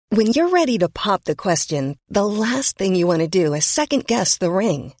When you're ready to pop the question, the last thing you want to do is second-guess the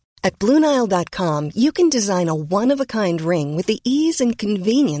ring. At BlueNile.com, you can design a one-of-a-kind ring with the ease and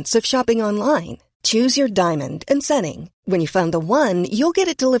convenience of shopping online. Choose your diamond and setting. When you find the one, you'll get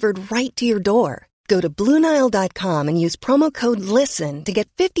it delivered right to your door. Go to BlueNile.com and use promo code LISTEN to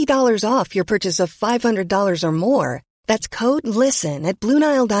get $50 off your purchase of $500 or more. That's code LISTEN at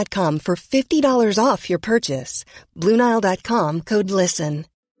BlueNile.com for $50 off your purchase. BlueNile.com, code LISTEN.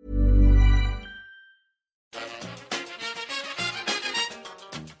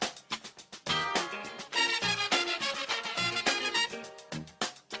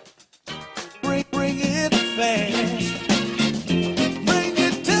 Bring it fast. Bring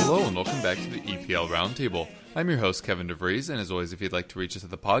it to. Hello and welcome back to the EPL Roundtable. I'm your host, Kevin DeVries, and as always, if you'd like to reach us at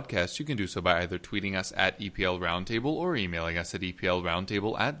the podcast, you can do so by either tweeting us at EPL Roundtable or emailing us at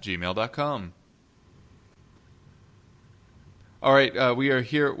eplroundtable@gmail.com. All right, we are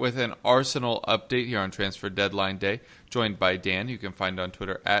here with an Arsenal update here on Transfer Deadline Day, joined by Dan, who you can find on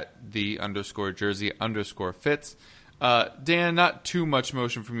Twitter at @the_jersey_fits. Dan, not too much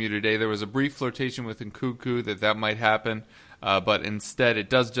motion from you today. There was a brief flirtation with Nkunku that might happen, but instead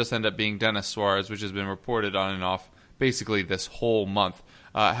it does just end up being Denis Suarez, which has been reported on and off basically this whole month.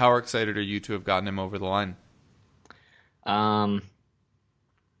 How excited are you to have gotten him over the line? I'm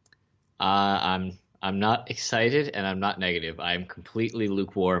not excited and I'm not negative. I'm completely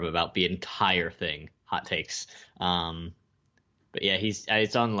lukewarm about the entire thing. Hot takes. But yeah,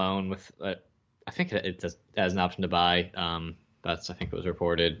 it's on loan with. I think it has an option to buy. I think it was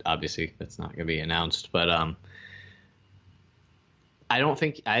reported. Obviously, that's not going to be announced. But I don't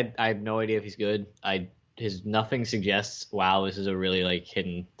think I have no idea if he's good. Nothing suggests, wow, this is a really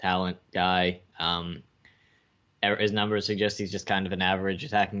hidden talent guy. His numbers suggest he's just kind of an average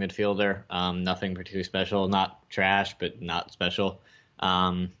attacking midfielder. Nothing particularly special. Not trash, but not special.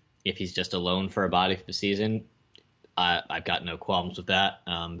 If he's just a loan for a body for the season, I've got no qualms with that.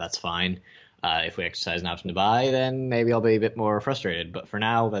 That's fine. If we exercise an option to buy, then maybe I'll be a bit more frustrated. But for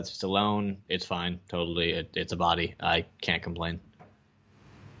now, that's just a loan. It's fine. Totally. It's a body. I can't complain.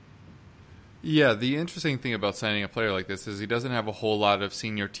 Yeah, the interesting thing about signing a player like this is he doesn't have a whole lot of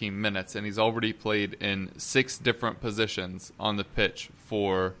senior team minutes, and he's already played in 6 different positions on the pitch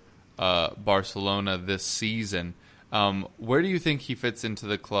for Barcelona this season. Where do you think he fits into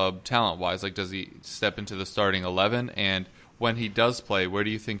the club talent-wise? Does he step into the starting 11? And when he does play, where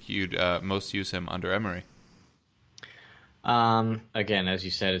do you think you'd most use him under Emery? Again, as you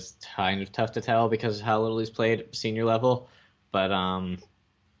said, it's kind of tough to tell because of how little he's played at senior level. But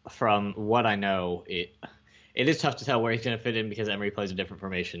from what I know, it is tough to tell where he's going to fit in because Emery plays a different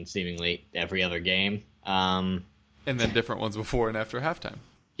formation seemingly every other game. And then different ones before and after halftime.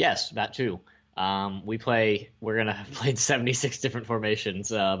 Yes, that too. We're going to have played 76 different formations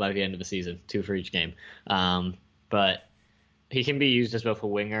by the end of the season, 2 for each game. But he can be used as both a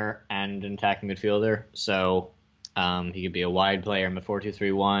winger and an attacking midfielder. So he could be a wide player in the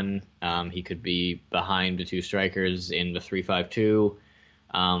 4-2-3-1. He could be behind the 2 strikers in the 3-5-2.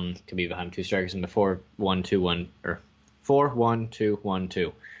 Could be behind 2 strikers in the 4-1-2-1 or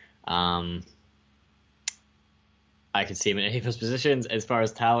 4-1-2-1-2. I could see him in any of those positions. As far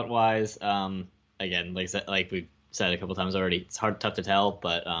as talent-wise, again, like we've said a couple times already, it's tough to tell.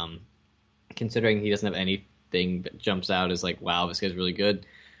 But considering he doesn't have anything that jumps out as wow, this guy's really good.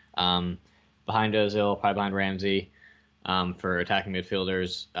 Behind Ozil, probably behind Ramsey. For attacking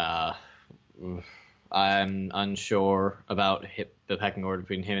midfielders, I'm unsure about the pecking order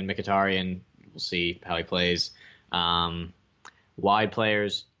between him and Mkhitaryan. We'll see how he plays. Wide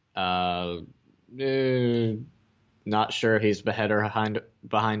players, not sure if he's ahead or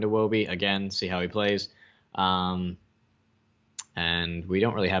behind Iwobi. Again, see how he plays. And we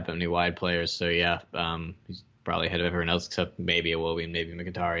don't really have that many wide players, so yeah, he's probably ahead of everyone else except maybe Iwobi and maybe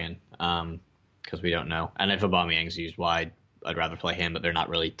Mkhitaryan, because we don't know. And if Aubameyang's used wide, I'd rather play him, but they're not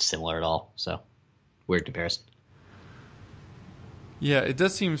really similar at all, so weird comparison. Yeah, it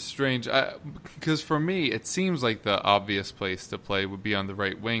does seem strange, because for me, it seems like the obvious place to play would be on the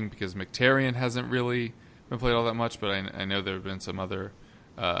right wing, because Mkhitaryan hasn't really been played all that much, but I know there have been some other,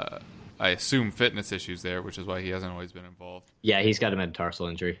 I assume, fitness issues there, which is why he hasn't always been involved. Yeah, he's got a metatarsal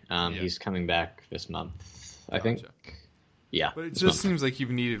injury. He's coming back this month, I think. Yeah. But it just seems like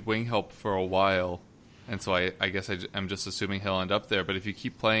you've needed wing help for a while, and so I guess I'm just assuming he'll end up there. But if you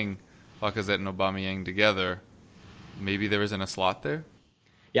keep playing Lacazette and Aubameyang together, maybe there isn't a slot there?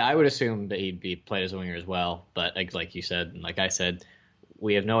 Yeah, I would assume that he'd be played as a winger as well. But like you said, and like I said,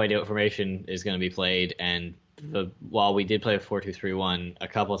 we have no idea what formation is going to be played. And while we did play a 4-2-3-1 a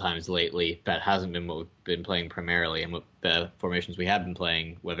couple times lately, that hasn't been what we've been playing primarily. And what the formations we have been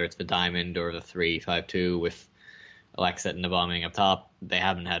playing, whether it's the diamond or the 3-5-2 with Alexet and Aubameyang up top, they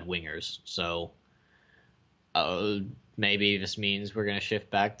haven't had wingers. So maybe this means we're going to shift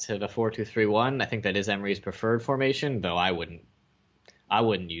back to the 4-2-3-1. I think that is Emery's preferred formation, though I wouldn't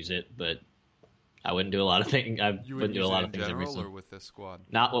use it, but I wouldn't do a lot of things. You wouldn't do a lot of things in general, or with this squad?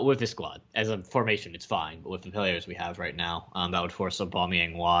 Not with this squad. As a formation, it's fine, but with the players we have right now, that would force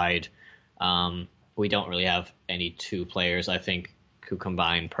Aubameyang wide. We don't really have any two players, I think, who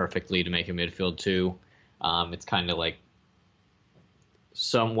combine perfectly to make a midfield two. It's kind of like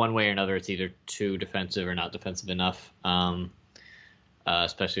one way or another, it's either too defensive or not defensive enough,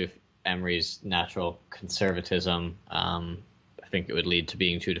 especially with Emery's natural conservatism. I think it would lead to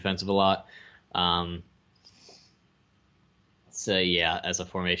being too defensive a lot. So yeah, as a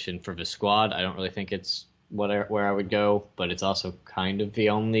formation for the squad, I don't really think it's where I would go, but it's also kind of the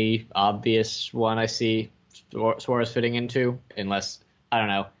only obvious one I see Suarez fitting into, unless, I don't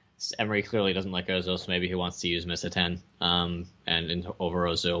know, Emery clearly doesn't like Ozil, so maybe he wants to use him as a 10 and over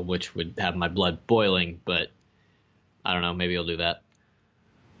Ozil, which would have my blood boiling, but I don't know, maybe he'll do that.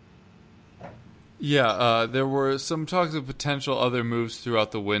 Yeah, there were some talks of potential other moves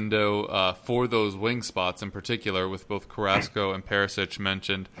throughout the window for those wing spots in particular, with both Carrasco and Perisic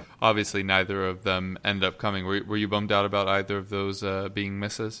mentioned. Obviously, neither of them ended up coming. Were you bummed out about either of those being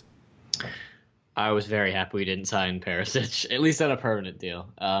misses? I was very happy we didn't sign Perisic, at least on a permanent deal.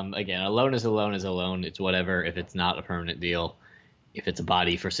 Again, a loan is a loan is a loan. It's whatever. If it's not a permanent deal, if it's a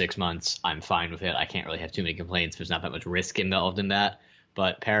body for 6 months, I'm fine with it. I can't really have too many complaints. There's not that much risk involved in that.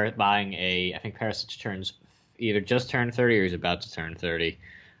 But buying I think Perisic either just turned 30 or he's about to turn 30.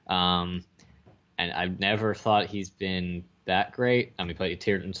 And I've never thought he's been that great. I mean, he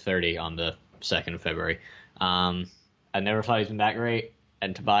turns 30 on the 2nd of February. I never thought he's been that great.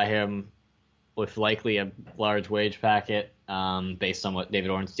 And to buy him with likely a large wage packet, based on what David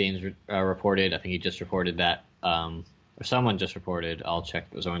Ornstein's reported, I think he just reported that, or someone just reported, I'll check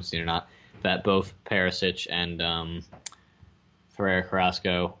if it was Ornstein or not, that both Perisic and Ferreira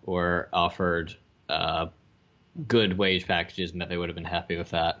Carrasco were offered good wage packages and that they would have been happy with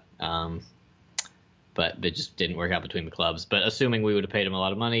that. But they just didn't work out between the clubs. But assuming we would have paid him a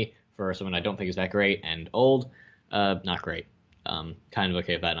lot of money for someone I don't think is that great and old, not great. Kind of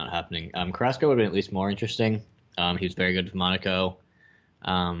okay with that not happening. Carrasco would have been at least more interesting. He was very good for Monaco.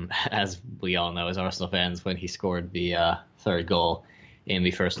 As we all know as Arsenal fans, when he scored the third goal in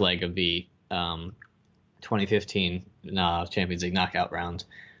the first leg of the 2015 Champions League knockout round.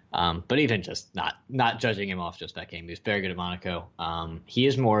 But even just not judging him off just that game, he was very good at Monaco. He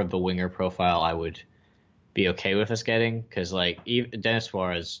is more of the winger profile I would be okay with us getting, because Denis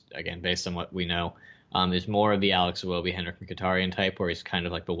Suarez, again, based on what we know, is more of the Alex Iwobi, Henrik Mkhitaryan type, where he's kind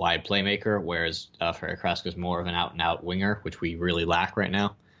of like the wide playmaker, whereas Ferreira Carrasco is more of an out-and-out winger, which we really lack right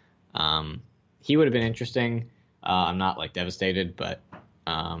now. He would have been interesting. I'm not devastated, but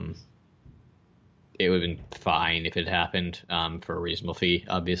it would have been fine if it happened for a reasonable fee,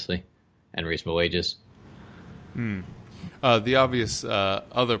 obviously, and reasonable wages. The obvious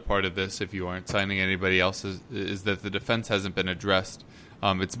other part of this, if you aren't signing anybody else, is that the defense hasn't been addressed.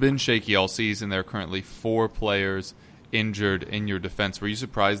 It's been shaky all season. There are currently 4 players injured in your defense. Were you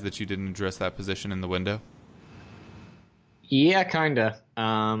surprised that you didn't address that position in the window? Yeah, kind of.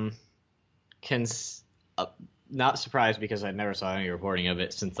 Not surprised because I never saw any reporting of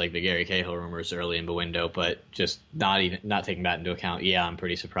it since the Gary Cahill rumors early in the window, but just not taking that into account. Yeah, I'm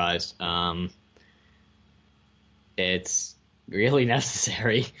pretty surprised. It's really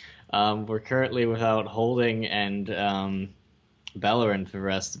necessary. We're currently without Holding and Bellerin for the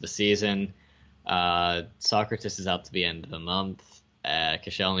rest of the season. Socrates is out to the end of the month.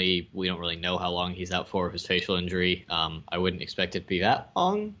 Koscielny, we don't really know how long he's out for with his facial injury. I wouldn't expect it to be that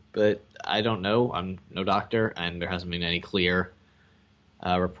long, but I don't know. I'm no doctor, and there hasn't been any clear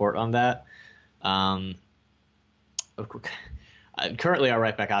report on that. Currently, our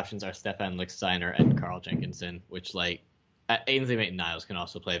right back options are Stefan Lichtsteiner and Carl Jenkinson, which Ainsley Maitland-Niles can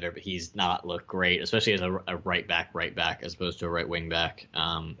also play there, but he's not looked great, especially as a right back as opposed to a right wing back.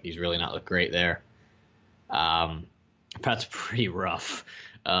 He's really not looked great there. That's pretty rough.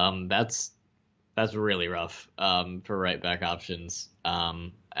 That's really rough for right back options.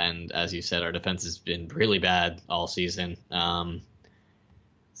 And as you said, our defense has been really bad all season.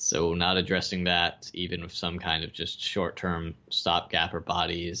 So not addressing that, even with some kind of just short-term stopgap or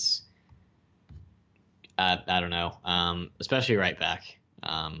bodies, I don't know. Especially right back.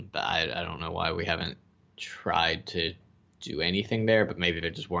 But I don't know why we haven't tried to do anything there, but maybe there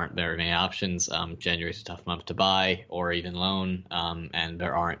just weren't very many options. January's a tough month to buy or even loan, and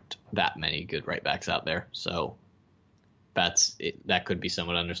there aren't that many good right backs out there. So that could be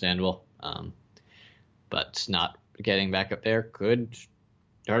somewhat understandable. But not getting back up there could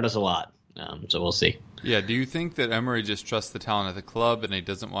hurt us a lot. So we'll see. Yeah, do you think that Emery just trusts the talent of the club and he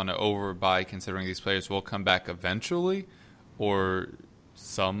doesn't want to overbuy considering these players will come back eventually, or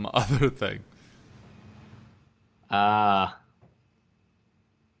some other thing?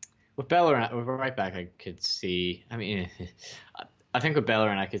 With Bellerin, with right back, I could see. I mean, I think with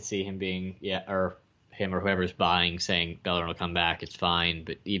Bellerin, I could see him being or him or whoever's buying saying Bellerin will come back. It's fine,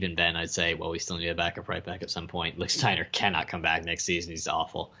 but even then, I'd say, well, we still need a backup right back at some point. Lichtsteiner cannot come back next season; he's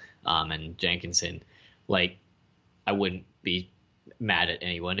awful. And Jenkinson, I wouldn't be mad at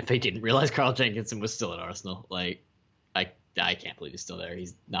anyone if they didn't realize Carl Jenkinson was still at Arsenal. I can't believe he's still there.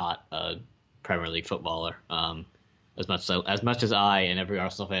 He's not a Premier League footballer. As much as I and every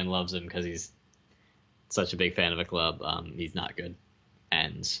Arsenal fan loves him because he's such a big fan of a club, he's not good.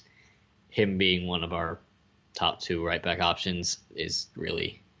 And him being one of our top 2 right back options is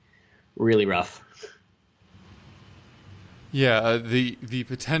really, really rough. Yeah, the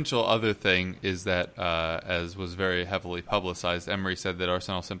potential other thing is that, as was very heavily publicized, Emery said that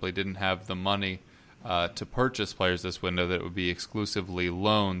Arsenal simply didn't have the money to purchase players this window, that it would be exclusively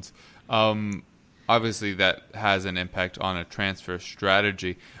loans. Obviously, that has an impact on a transfer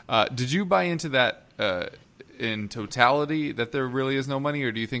strategy. Did you buy into that in totality, that there really is no money,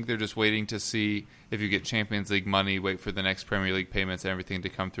 or do you think they're just waiting to see if you get Champions League money, wait for the next Premier League payments and everything to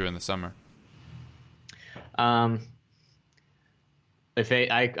come through in the summer? I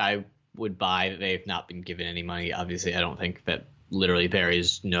would buy that they've not been given any money. Obviously, I don't think that literally there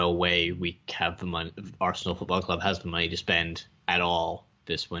is no way we have the money. Arsenal Football Club has the money to spend at all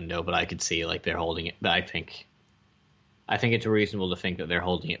this window, but I could see they're holding it. But I think it's reasonable to think that they're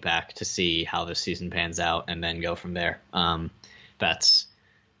holding it back to see how this season pans out and then go from there. That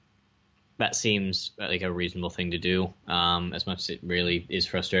seems like a reasonable thing to do. As much as it really is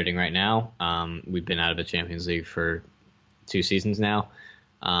frustrating right now, we've been out of the Champions League for 2 seasons now.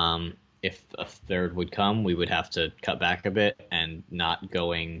 If a third would come, we would have to cut back a bit and not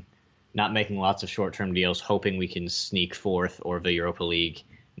making lots of short-term deals, hoping we can sneak 4th or the Europa League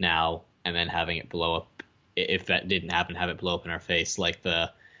now, and then having it blow up. If that didn't happen, have it blow up in our face like the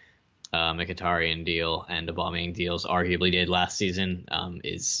Mkhitaryan deal and the Aubameyang deals arguably did last season,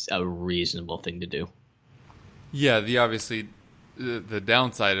 is a reasonable thing to do. Yeah, the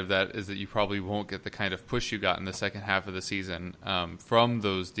downside of that is that you probably won't get the kind of push you got in the second half of the season from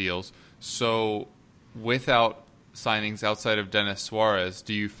those deals. So without signings outside of Denis Suarez,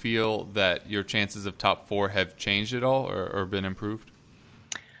 do you feel that your chances of top 4 have changed at all or been improved?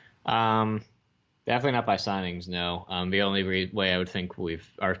 Definitely not by signings, no. The only way I would think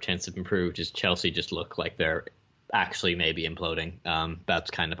our chances have improved is Chelsea just look like they're actually maybe imploding.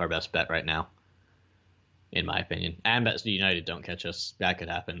 That's kind of our best bet right now, in my opinion. And that United don't catch us. That could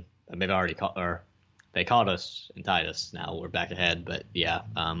happen. They've already they caught us and tied us. Now we're back ahead. But yeah,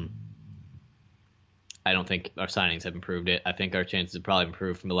 I don't think our signings have improved it. I think our chances have probably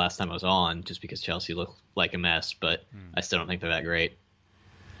improved from the last time I was on, just because Chelsea looked like a mess. But I still don't think they're that great.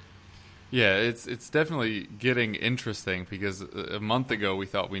 Yeah, it's definitely getting interesting because a month ago we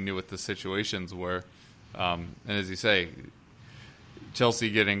thought we knew what the situations were. And as you say, Chelsea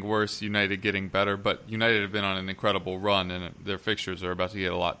getting worse, United getting better, but United have been on an incredible run, and their fixtures are about to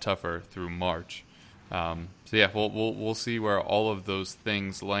get a lot tougher through March. So yeah, we'll see where all of those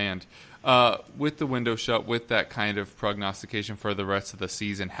things land. With the window shut, with that kind of prognostication for the rest of the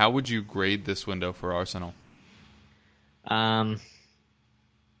season, how would you grade this window for Arsenal?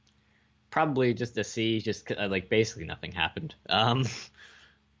 Probably just a C, just basically nothing happened.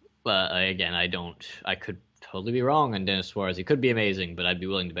 But again, I could totally be wrong on Denis Suarez. He could be amazing, but I'd be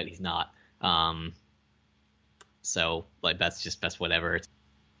willing to bet he's not. So that's whatever.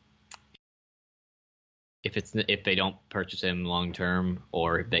 If they don't purchase him long term,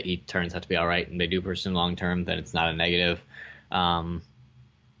 or that he turns out to be all right and they do purchase him long term, then it's not a negative. But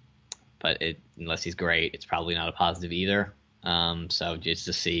unless he's great, it's probably not a positive either. So just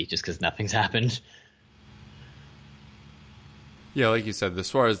to see, just because nothing's happened. Yeah, like you said, the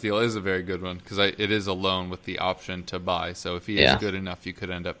Suarez deal is a very good one because it is a loan with the option to buy. So if he is good enough, you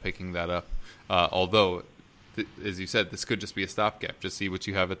could end up picking that up. Although, as you said, this could just be a stopgap. Just see what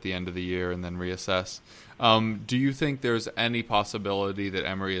you have at the end of the year and then reassess. Do you think there's any possibility that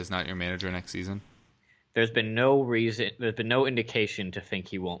Emery is not your manager next season? There's been no indication to think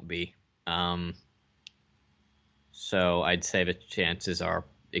he won't be. So I'd say the chances are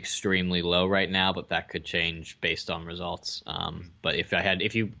extremely low right now, but that could change based on results. But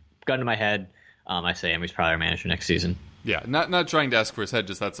if you gun to my head, I say Emery's probably our manager next season. Yeah, not trying to ask for his head,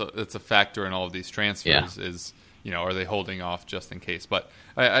 just that's a factor in all of these transfers is, are they holding off just in case? But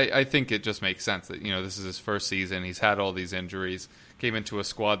I think it just makes sense that, this is his first season. He's had all these injuries, came into a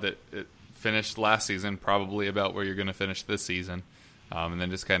squad that finished last season probably about where you're going to finish this season, and then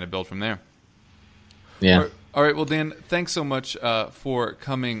just kind of build from there. Yeah. All right. Well, Dan, thanks so much for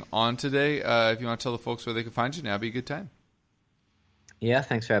coming on today. If you want to tell the folks where they can find you, now would be a good time. Yeah,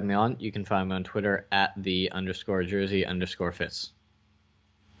 thanks for having me on. You can find me on Twitter at @the_jersey_fits.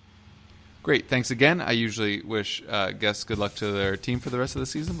 Great. Thanks again. I usually wish guests good luck to their team for the rest of the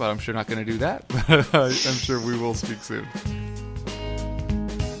season, but I'm sure not going to do that. I'm sure we will speak soon.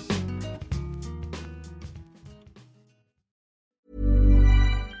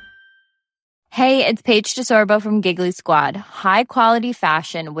 Hey, it's Paige DeSorbo from Giggly Squad. High quality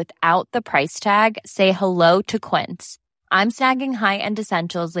fashion without the price tag. Say hello to Quince. I'm snagging high-end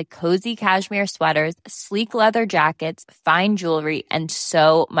essentials like cozy cashmere sweaters, sleek leather jackets, fine jewelry, and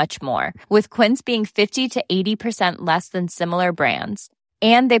so much more. With Quince being 50 to 80% less than similar brands.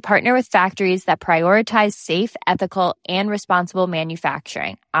 And they partner with factories that prioritize safe, ethical, and responsible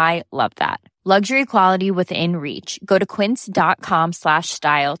manufacturing. I love that. Luxury quality within reach. Go to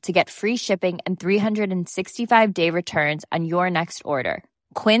quince.com/style to get free shipping and 365-day returns on your next order.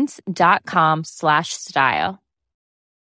 Quince.com/style.